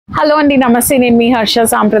Hello అండి, నమస్తే. నేను మీ హర్ష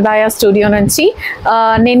సాంప్రదాయ స్టూడియో నుంచి.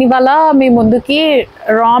 నేను ఇవాళ మీ ముందుకి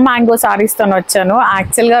రా మ్యాంగో సారీస్తో వచ్చాను.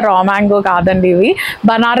 యాక్చువల్గా రా మ్యాంగో కాదండి, ఇవి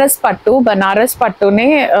బనారస్ పట్టు. బనారస్ పట్టునే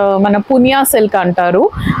మన పునియా సిల్క్ అంటారు.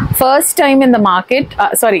 First time in the market,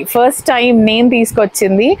 first time నేను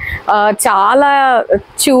తీసుకొచ్చింది. చాలా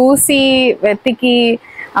చూసి వెతికి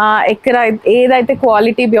ఎక్కడ ఏదైతే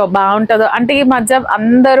క్వాలిటీ బాగుంటుందో, అంటే ఈ మధ్య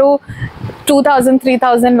అందరూ 2000,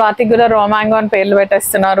 3000 వాటికి కూడా రా మ్యాంగో అని పేర్లు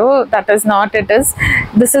పెట్టేస్తున్నారు. That is not it is.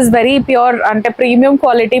 This is very pure, అంటే premium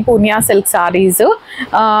quality Punia silk saris.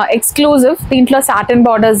 Exclusive. దీంట్లో సాటిన్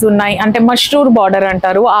బార్డర్స్ ఉన్నాయి, అంటే మష్రూర్ బార్డర్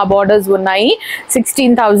అంటారు, ఆ బార్డర్స్ ఉన్నాయి.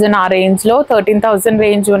 16,000 ఆ రేంజ్లో, 13,000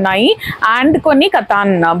 రేంజ్ ఉన్నాయి. అండ్ కొన్ని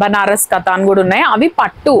కతాన్, బనారస్ కతాన్ కూడా ఉన్నాయి. అవి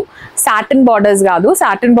పట్టు, సాటిన్ బార్డర్స్ కాదు.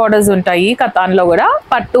 సాటిన్ బార్డర్స్ ఉంటాయి కతాన్లో కూడా,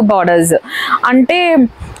 పట్టు బార్డర్స్. అంటే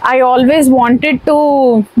I always wanted to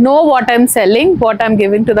know what I'm selling, what I'm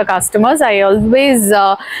giving to the customers. I always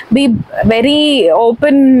be very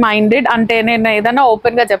open-minded. Ante nenu edana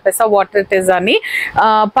open ga cheppesa what it is ani.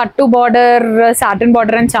 Pattu border, satin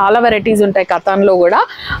border and chaala varieties untai katan lo kuda.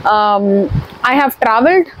 I have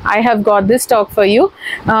traveled, I have got this stock for you.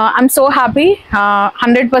 I'm so happy.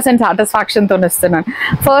 100% satisfaction తో ఇస్తున్నాను.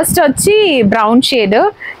 First వచ్చి brown shade.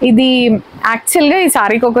 ఇది యాక్చువల్గా ఈ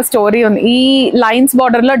సారీకి ఒక story ఉంది. ఈ లైన్స్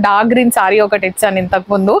బార్డర్లో డార్క్ గ్రీన్ సారీ ఒకటి ఇచ్చాను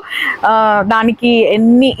ఇంతకుముందు. దానికి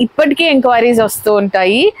ఇప్పటికీ ఎంక్వైరీస్ వస్తూ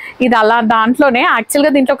ఉంటాయి. ఇది అలా దాంట్లోనే.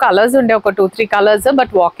 యాక్చువల్గా దీంట్లో కలర్స్ ఉండే ఒక 2-3 కలర్స్,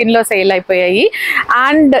 బట్ వాకిన్లో సేల్ అయిపోయాయి.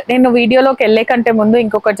 అండ్ నేను వీడియోలోకి వెళ్ళే కంటే ముందు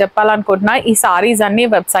ఇంకొకటి చెప్పాలనుకుంటున్నా. ఈ సారీస్ అన్ని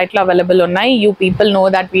వెబ్సైట్లో అవైలబుల్ ఉన్నాయి. You people know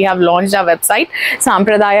that we have launched our website,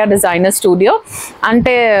 Sampradaya Designer Studio.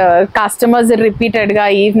 Ante customers repeated ga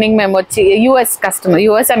evening mem vachi US customer,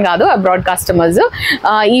 US and kaadu abroad customers,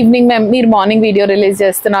 evening mem meer morning video release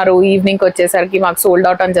chestunaru, evening ki vachesariki maaku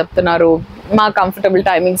sold out ani cheptunnaru, మా comfortable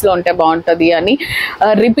టైమింగ్స్లో ఉంటే బాగుంటుంది అని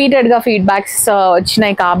రిపీటెడ్గా feedbacks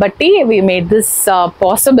వచ్చినాయి. కాబట్టి we made this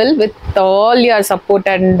possible with all your support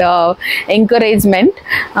and encouragement.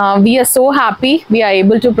 We are so happy we are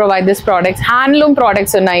able to provide this products. Handloom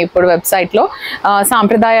products ఉన్నాయి ఇప్పుడు వెబ్సైట్లో.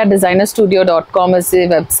 సాంప్రదాయ designer studio .com is the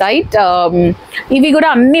website. ఇవి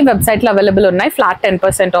కూడా అన్ని వెబ్సైట్లో అవైలబుల్ ఉన్నాయి. ఫ్లాట్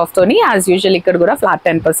 10% ఆఫ్తోని, యాజ్ యూజువల్ ఇక్కడ కూడా ఫ్లాట్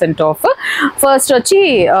 10% ఆఫ్. ఫస్ట్ వచ్చి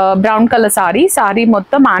బ్రౌన్ కలర్ సారీ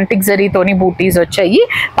మొత్తం యాంటిక్ జరీతోని బూటీస్ వచ్చాయి.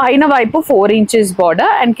 పైన వైపు 4 inches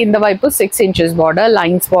బార్డర్ అండ్ కింద వైపు 6 inches బార్డర్,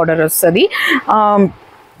 లైన్స్ బార్డర్ వస్తుంది.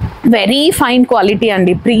 వెరీ ఫైన్ క్వాలిటీ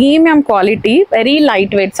అండి, premium quality, very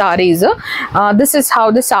light weight saris. This is how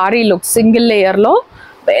the sorry look, single లేయర్లో,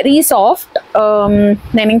 వెరీ సాఫ్ట్.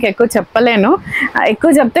 నేను ఇంకెక్కువ చెప్పలేను, ఎక్కువ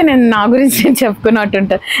చెప్తే నేను నా గురించి చెప్పుకున్నట్టు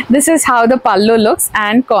ఉంటుంది. దిస్ ఈస్ హౌ ద పల్లు looks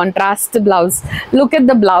and contrast blouse. Look at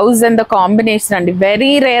the blouse and the combination అండి,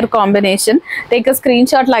 very rare combination. Take a screen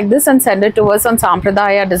shot like this and send it to us on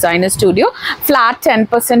Sampradaya Designer Studio. Flat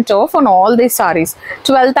 10% off on all these sarees.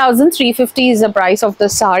 12,350 is the price of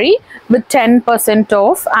the saree with 10%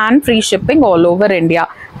 off and free shipping all over India.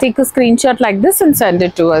 Take a screenshot like this and send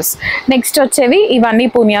it to us. Next వచ్చేవి ఇవన్నీ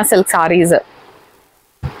Punia silk saris.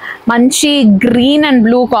 మంచి green and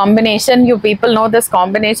blue combination. You people no this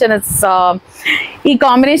combination. It's ఈ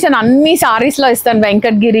combination అన్ని సారీస్లో ఇస్తాను,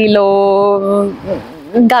 వెంకటగిరిలో,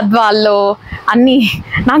 గద్వాల్లో, అన్నీ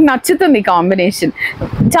నాకు నచ్చుతుంది కాంబినేషన్.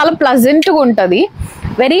 చాలా ప్లజెంట్గా ఉంటుంది.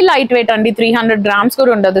 వెరీ లైట్ వెయిట్ అండి, 300 grams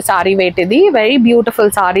కూడా ఉండదు సారీ వెయిట్. ఇది వెరీ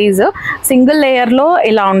బ్యూటిఫుల్ సారీస్. సింగిల్ లేయర్లో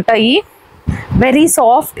ఇలా ఉంటాయి. Very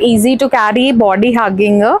soft, easy to carry, body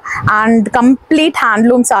hugging and complete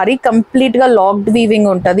handloom sorry. కంప్లీట్గా లాక్డ్ వీవింగ్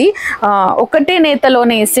ఉంటుంది. ఒకటే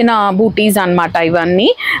నేతలోనే వేసిన బూటీస్ అనమాట ఇవన్నీ.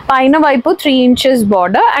 పైన వైపు 3 inches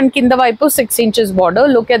బార్డర్ అండ్ కింద వైపు 6 inches border.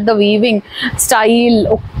 Look at the weaving style,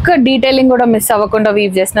 ఒక్క డీటెయిలింగ్ కూడా మిస్ అవ్వకుండా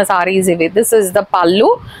వీవ్ చేసిన సారీస్ ఇవి. దిస్ ఇస్ ద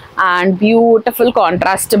పల్లు and beautiful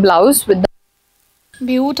contrast blouse with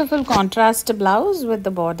beautiful contrast blouse with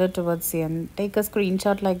the border towards the end. Take a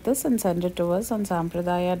screenshot like this and send it to us on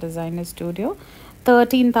Sampradaya Designer Studio.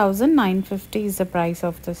 13,950 is the price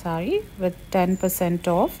of the saree with 10%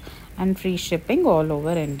 off and free shipping all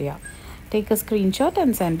over India. Take a screenshot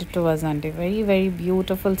and send it to us. And very very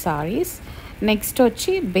beautiful sarees. Next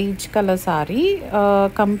వచ్చి beige color saree,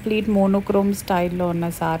 complete monochrome style లో ఉన్న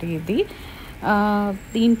saree ఇది.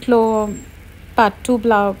 దీంట్లో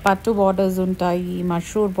పట్టు borders ఉంటాయి,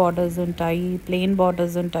 మష్రూర్ borders ఉంటాయి, plain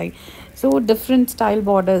borders ఉంటాయి. So different style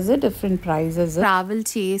borders, different prices. Travel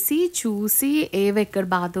చేసి చూసి ఏవి ఎక్కడ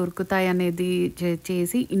బాగా దొరుకుతాయి అనేది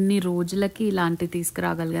చేసి ఇన్ని రోజులకి ఇలాంటివి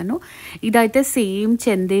తీసుకురాగలిగాను. ఇదైతే సేమ్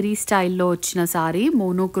చందేరి స్టైల్లో వచ్చిన సారీ,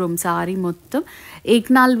 మోనోక్రోమ్ సారీ. మొత్తం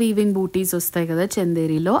ఏక్నాల్ వీవింగ్ బూటీస్ వస్తాయి కదా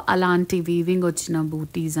చందేరిలో, అలాంటి వీవింగ్ వచ్చిన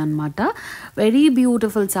బూటీస్ అనమాట. వెరీ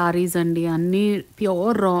బ్యూటిఫుల్ సారీస్ అండి, అన్నీ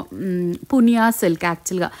pure Punia silk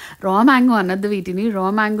actually. Raw mango another vitini.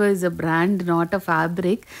 Raw mango is a brand, not a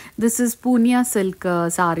fabric. This is Punya silk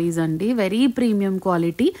sarees andi. Very premium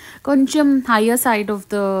quality. Koncham higher side of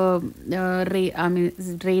the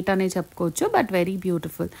rate ane chepkochu, but very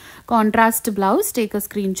beautiful. Contrast blouse. Take a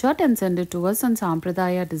screenshot and send it to us on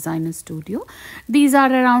Sampradaya Designer Studio. These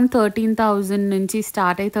are around 13,000 nunchi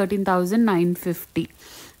start ay 13,950.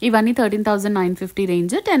 ఇవన్నీ 13,950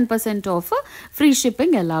 range, 10% of, free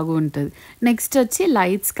shipping ఎలాగో ఉంటుంది. Next వచ్చి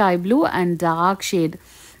light sky blue and dark shade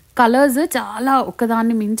colours చాలా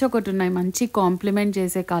ఒకదాన్ని మించి ఒకటి ఉన్నాయి, మంచి కాంప్లిమెంట్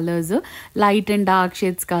చేసే colours, light and dark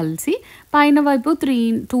shades కలిసి. పైన వైపు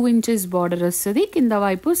 2 inches బార్డర్ వస్తుంది, కింద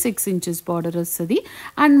వైపు 6 inches బార్డర్ వస్తుంది,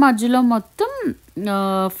 అండ్ మధ్యలో మొత్తం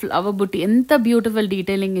ఫ్లవర్ బుట్టి. ఎంత బ్యూటిఫుల్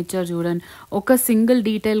డీటెయిలింగ్ ఇచ్చారు చూడండి, ఒక సింగిల్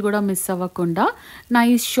డీటెయిల్ కూడా మిస్ అవ్వకుండా.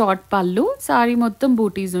 నైస్ షార్ట్ పళ్ళు, సారీ మొత్తం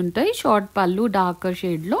బూటీస్ ఉంటాయి. షార్ట్ పళ్ళు డార్కర్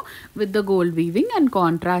షేడ్లో with the gold weaving and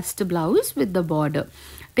contrast blouse with the border.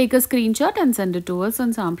 Take a screenshot and send it to us on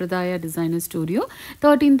Sampradaya Designer Studio.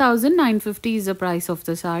 13,950 is the price of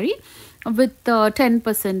the saree with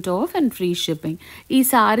 10% off and free shipping. ఈ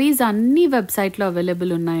sarees అన్ని వెబ్సైట్లో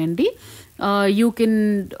available ఉన్నాయండి. You can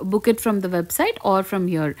book it from the website or from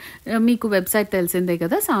here. మీకు website తెలిసిందే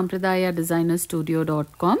కదా,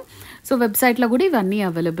 sampradayadesignerstudio.com. So వెబ్సైట్లో కూడా ఇవన్నీ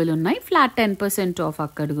అవైలబుల్ ఉన్నాయి. ఫ్లాట్ 10% ఆఫ్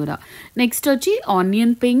అక్కడ కూడా. నెక్స్ట్ వచ్చి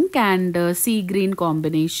onion pink and sea green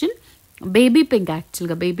combination. Baby pink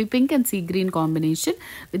actually, baby pink and sea green combination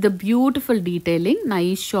with the beautiful detailing,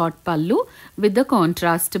 nice short pallu with the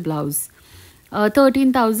contrast blouse.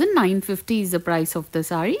 13,950 is the price of the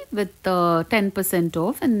saree with 10%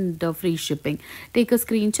 off and free shipping. Take a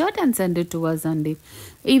screenshot and send it to us andi.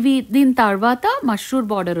 ఇవి దీని తర్వాత మష్రూర్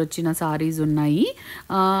border వచ్చిన సారీస్ ఉన్నాయి.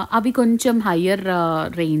 అవి కొంచెం higher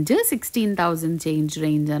range, 16,000 change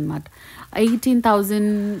range అనమాట. 18,000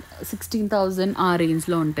 16,000 ఆ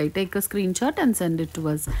రేంజ్లో ఉంటాయి. Take a screen shot and send it to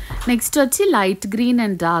us. Next వచ్చి light green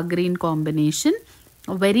and dark green combination.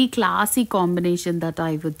 Very classy combination that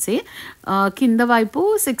I would say. కింద వైపు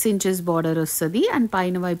 6 inches బార్డర్ వస్తుంది అండ్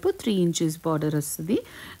పైన వైపు 3 inches బార్డర్ వస్తుంది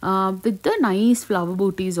with the nice flower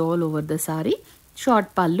booties all over the sorry. Short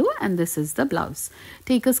pallu and this is the blouse.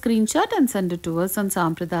 Take a screenshot and send it to us on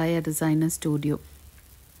Sampradaya Designer Studio.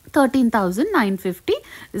 13,950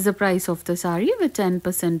 is the price of the saree with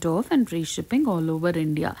 10% off and free shipping all over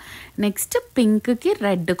India. Next pink ki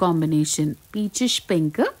red combination, peachish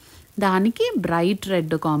pink, దానికి bright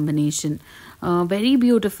red combination. Very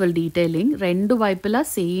beautiful detailing, రెండు వైపులా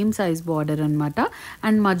same size border అనమాట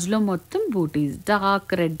and మధ్యలో మొత్తం బూటీస్,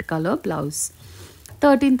 dark red colour blouse.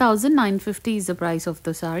 13,950 is the price of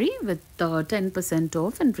the saree with 10%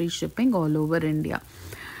 off and free shipping all over India.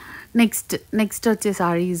 Next వచ్చే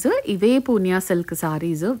సారీస్ ఇవే Punia silk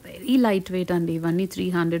saris. Very light weight అండి, ఇవన్నీ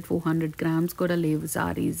 300-400 grams కూడా లేవు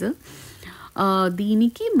సారీస్.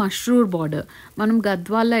 దీనికి మష్రూర్ బార్డర్, మనం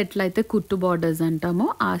గద్వాల్లో ఎట్లయితే కుట్టు బార్డర్స్ అంటామో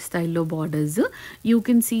ఆ స్టైల్లో బార్డర్స్. యూ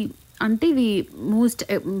కెన్ సీ అంటే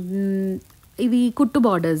ఇవి కుట్టు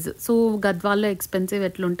బార్డర్స్. సో గద్వాల్లో ఎక్స్పెన్సివ్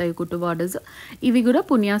ఎట్లుంటాయి కుట్టు బార్డర్స్, ఇవి కూడా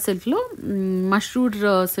పునియా సిల్క్లో మష్రూర్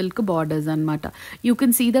సిల్క్ బార్డర్స్ అనమాట. You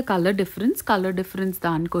can see the colour difference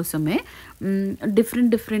దానికోసమే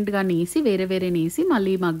డిఫరెంట్గా నేసి వేరే నేసి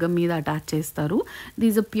మళ్ళీ మగ్గం మీద అటాచ్ చేస్తారు.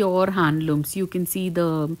 These are pure handlooms. You can see the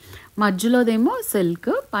మధ్యలోదేమో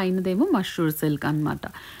silk, పైనదేమో మష్రూర్ silk అనమాట.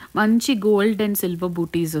 మంచి గోల్డ్ అండ్ సిల్వర్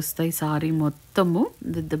బూటీస్ వస్తాయి సారీ మొత్తము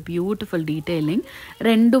విత్ ద బ్యూటిఫుల్ డీటెయిలింగ్.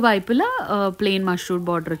 రెండు వైపులా ప్లెయిన్ మష్రూర్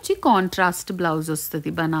బార్డర్ వచ్చి కాంట్రాస్ట్ బ్లౌజ్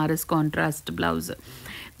వస్తుంది, Banaras contrast blouse.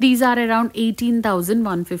 These are around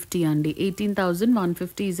 18,150 andi.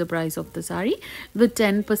 18,150 is the price of the saree with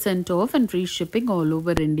 10% off and free shipping all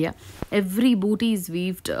over India. Every booty is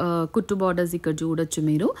weaved kuttu borders ikkada chudochu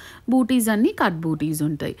meeru. Booties anni cut booties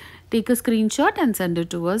untayi. Take a screenshot and send it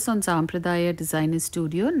to us on Sampradaya Designer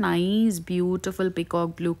Studio. Nice beautiful peacock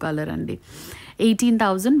blue color andi.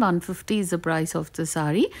 18,150 is the price of the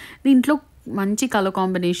saree. Dintlo మంచి colour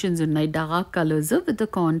combinations ఉన్నాయి, dark colours with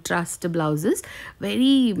contrast blouses.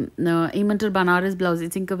 Very ఏమంటారు Banaras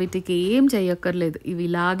blouses, ఇంకా వీటికి ఏం చేయక్కర్లేదు, ఇవి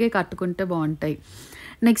ఇలాగే కట్టుకుంటే బాగుంటాయి.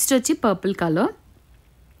 నెక్స్ట్ వచ్చి పర్పుల్ కలర్.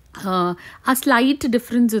 ఆ స్లైట్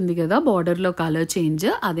డిఫరెన్స్ ఉంది కదా బార్డర్లో కలర్ చేంజ్,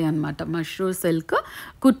 అదే అనమాట మష్రూర్ సిల్క్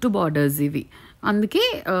కుట్టు బార్డర్స్ ఇవి, అందుకే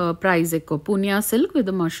ప్రైస్ ఎక్కువ. Punia silk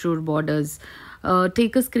with మష్రూర్ borders.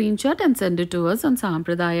 Take a screenshot and send it to us on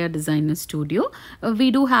Sampradaya Designer Studio. We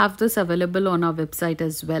do have this available on our website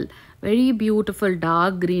as well. Very beautiful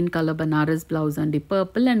dark green color Banaras blouse and the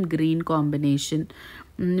purple and green combination.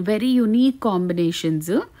 Very unique combinations.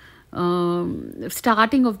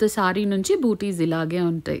 Starting of the saree nunchi booties ilage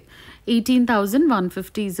untayi.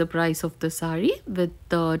 18,150 is the price of the saree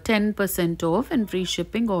with 10% off and free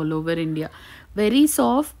shipping all over India. Very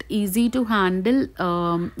soft, easy to handle,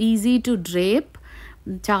 easy to drape,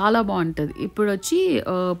 చాలా బాగుంటుంది. ఇప్పుడు వచ్చి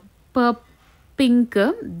pink,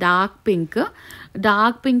 dark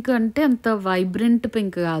pink అంటే అంత vibrant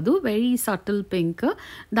pink కాదు, very subtle pink.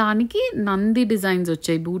 దానికి Nandi designs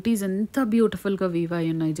వచ్చాయి. బూటీస్ ఎంత బ్యూటిఫుల్గా వీవ్ అయి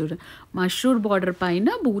ఉన్నాయి చూడండి. మష్రూర్ బార్డర్ పైన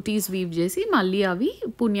బూటీస్ వీవ్ చేసి మళ్ళీ అవి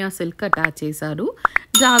పునియా సిల్క్ అటాచ్ చేశారు.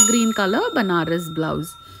 Dark green colour Banaras blouse,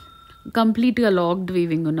 కంప్లీట్గా లాక్డ్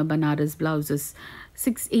వీవింగ్ ఉన్న Banaras blouses.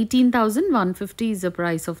 18,150 is the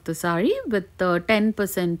price of the saree with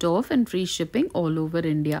 10% off and free shipping all over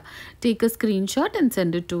India. Take a screenshot and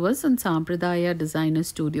send it to us on Sampradaya Designer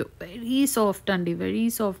Studio. Very soft and very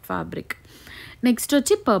soft fabric. Next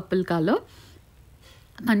వచ్చి purple colour,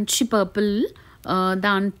 మంచి purple,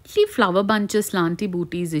 దాంట్లో flower bunches లాంటి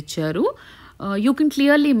బూటీస్ ఇచ్చారు. You can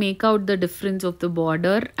clearly make out the difference of the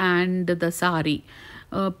border and the saree.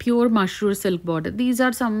 Pure mushroom silk border. These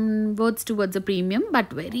are some words towards a premium but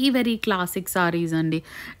very very classic sarees అండి.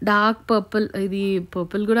 Dark purple, ఇది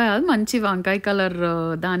purple కూడా కాదు, మంచి వంకాయ colour,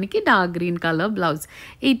 దానికి dark green colour blouse.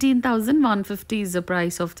 18,150 is the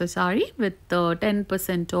price of the saree with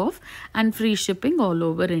 10% off and free shipping all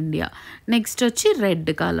over India. Next వచ్చి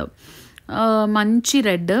red colour, మంచి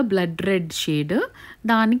red, blood red shade,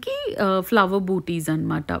 దానికి ఫ్లవర్ బూటీస్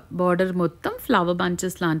అనమాట. బార్డర్ మొత్తం ఫ్లవర్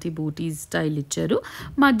బంచెస్ లాంటి బూటీస్ స్టైల్ ఇచ్చారు.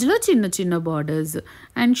 మధ్యలో చిన్న చిన్న బార్డర్స్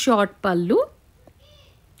అండ్ షార్ట్ పళ్ళు.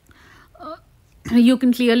 You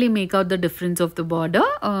can clearly make out the difference of the border.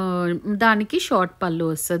 దానికి షార్ట్ పళ్ళు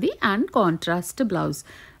వస్తుంది and contrast blouse.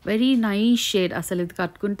 Very nice shade, అసలు ఇది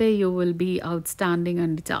కట్టుకుంటే you will be out standing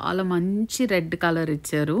అండి. చాలా మంచి రెడ్ కలర్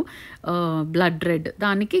ఇచ్చారు, బ్లడ్ రెడ్,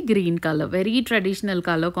 దానికి green colour, very traditional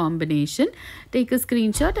colour combination. Take a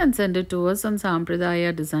screen shot and send it to us on Sampradaya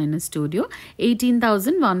Designer Studio.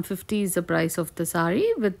 18,150 is the price of the saree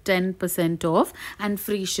with 10% off and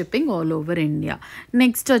free shipping all over India.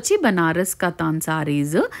 Next వచ్చి బనారస్ కతాన్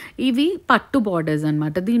సారీస్. ఇవి పట్టు borders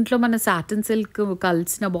అనమాట. దీంట్లో మన satin silk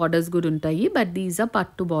కలిసిన borders కూడా ఉంటాయి, but these are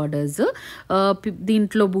పట్టు బార్డర్స్.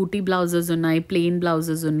 దీంట్లో బూటీ బ్లౌజెస్ ఉన్నాయి, ప్లెయిన్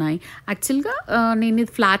బ్లౌజెస్ ఉన్నాయి. యాక్చువల్గా నేను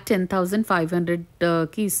ఇది ఫ్లాట్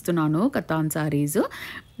 10,500కి ఇస్తున్నాను కతాన్ సారీస్.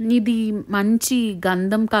 ఇది మంచి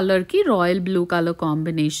గంధం కలర్కి royal blue colour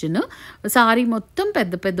combination. Sorry మొత్తం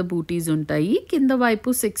పెద్ద పెద్ద బూటీస్ ఉంటాయి. కింద వైపు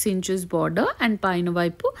 6 inches బార్డర్ అండ్ పైన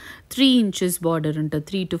వైపు 3 inches బార్డర్ ఉంటుంది,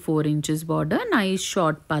 3 to 4 inches border. Nice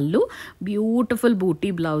short పళ్ళు, బ్యూటిఫుల్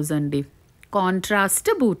బూటీ బ్లౌజ్ అండి. Contrast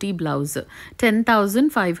booty blouse.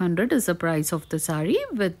 10,500 is the price of the saree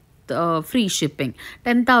with free shipping.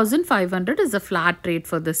 10,500 is the flat rate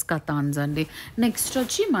for this katans andi. Next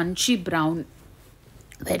వచ్చి మంచి brown,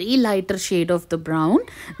 very lighter shade of the brown,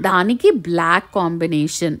 దానికి black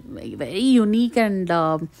combination. Very unique and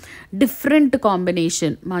different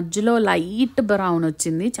combination. మధ్యలో light brown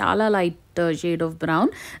వచ్చింది, చాలా light shade of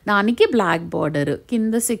brown, దానికి black border,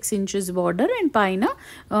 కింద 6 inches border and పైన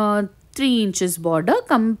 3 inches border.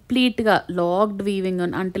 కంప్లీట్గా లాక్డ్ వీవింగ్,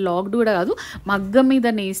 అంటే లాక్డ్ కూడా కాదు, మగ్గం మీద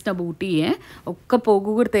నేసిన బూటీయే, ఒక్క పోగు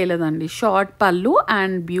కూడా తేలేదండి. షార్ట్ పళ్ళు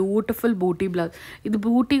అండ్ బ్యూటిఫుల్ బూటీ బ్లౌజ్. ఇది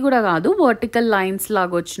బూటీ కూడా కాదు, వర్టికల్ లైన్స్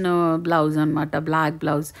లాగా వచ్చిన బ్లౌజ్ అనమాట, black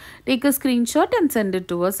blouse. Take a screen shot and send it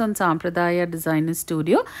to us on Sampradaya Designer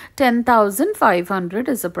Studio. 10,500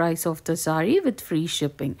 is the price of the saree with free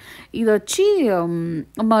shipping. ఇది వచ్చి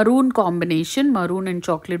maroon combination, maroon and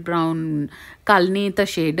chocolate brown కల్నేత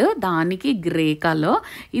shade, దానికి grey colour.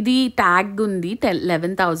 ఇది tag ఉంది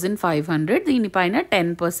 11,500, దీనిపైన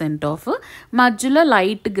 10% of. మధ్యలో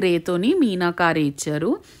light గ్రేతోని meenakari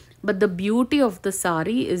ఇచ్చారు. But the beauty of the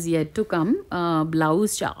sorry is yet to come.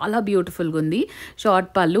 Blouse చాలా బ్యూటిఫుల్గా ఉంది,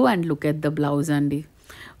 షార్ట్ పళ్ళు and look at the blouse అండి.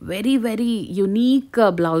 Very very unique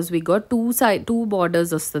blouse. We got two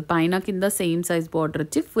borders వస్తుంది, పైన కింద సేమ్ సైజ్ బార్డర్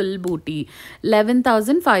వచ్చి full booty.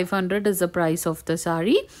 11,500 is the price of the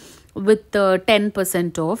saree with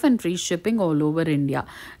 10% off and free shipping all over India.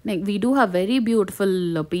 We do have very beautiful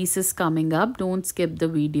pieces coming up. Don't skip the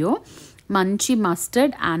video. మంచి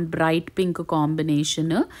mustard and bright pink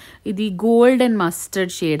combination. ఇది gold and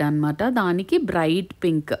mustard shade అనమాట, దానికి bright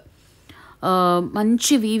pink.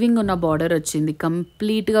 మంచి weaving ఉన్న border వచ్చింది,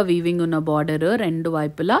 కంప్లీట్గా weaving ఉన్న border, రెండు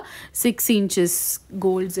వైపులా 6 inches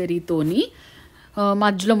గోల్డ్ జరీతోని.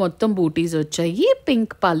 మధ్యలో మొత్తం బూటీస్ వచ్చాయి,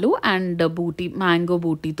 పింక్ పళ్ళు అండ్ బూటీ, మ్యాంగో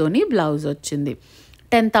బూటీతోని బ్లౌజ్ వచ్చింది.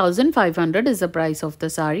 10,500 is the price of the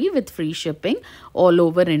saree with free shipping all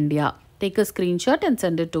over India. Take a screenshot and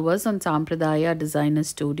send it to us on Sampradaya Designer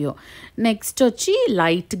Studio. Next వచ్చి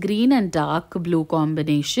light green and dark blue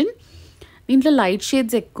combination. దీంట్లో light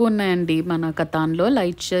shades ఎక్కువ ఉన్నాయండి మన కథాన్లో.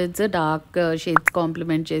 Light shades dark shades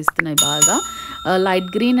complement చేస్తున్నాయి బాగా. Light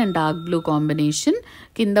green and dark blue combination.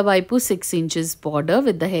 కింద వైపు 6 inches border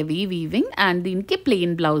with the heavy weaving and దీనికి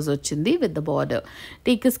ప్లెయిన్ బ్లౌజ్ వచ్చింది with the border.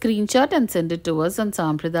 Take a screen shot and send it to us on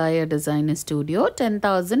Sampradaya Designer Studio.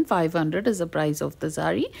 10,500 is the price of the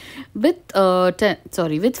saree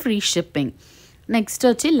with free shipping. Next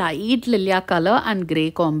వచ్చి light లిలియా colour and grey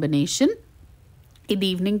combination. ఇది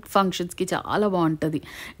evening ఫంక్షన్స్కి చాలా బాగుంటుంది.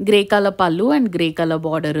 Grey colour పళ్ళు and grey colour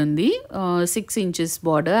border ఉంది. 6 inches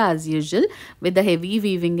border as usual with the heavy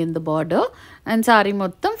weaving in the border. And sorry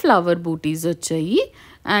మొత్తం flower బూటీస్ వచ్చాయి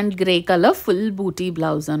and grey colour full booty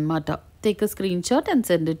blouse అనమాట. Take a screenshot and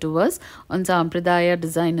send it to us on Sampradaya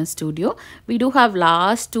Designer Studio. We do have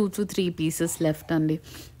last 2 to 3 pieces left andi.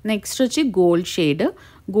 Next వచ్చి gold shade,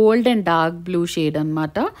 gold and dark blue shade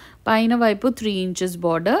అనమాట. పైన వైపు 3 inches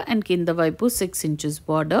border and కింద వైపు 6 inches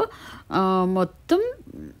border. మొత్తం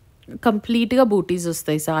కంప్లీట్గా బూటీస్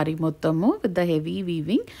వస్తాయి sorry మొత్తము with the heavy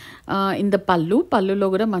weaving. In the పళ్ళులో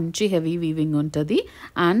కూడా మంచి హెవీ వీవింగ్ ఉంటుంది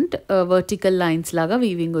అండ్ వర్టికల్ లైన్స్ లాగా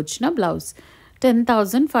వీవింగ్ వచ్చిన blouse.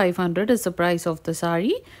 10,500 is the price of the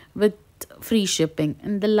saree with free shipping.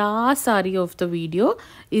 And the last saree of the video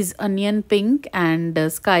is onion pink and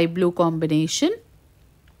sky blue combination.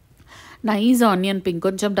 Nice onion pink,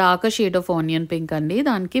 కొంచెం darker shade of onion pink అండి.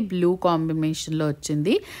 దానికి blue కాంబినేషన్లో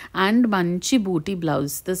వచ్చింది and మంచి బూటీ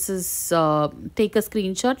blouse. This is take a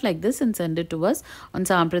screen shot like this and send it to us on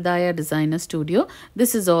Sampradaya Designer Studio.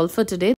 This is all for today.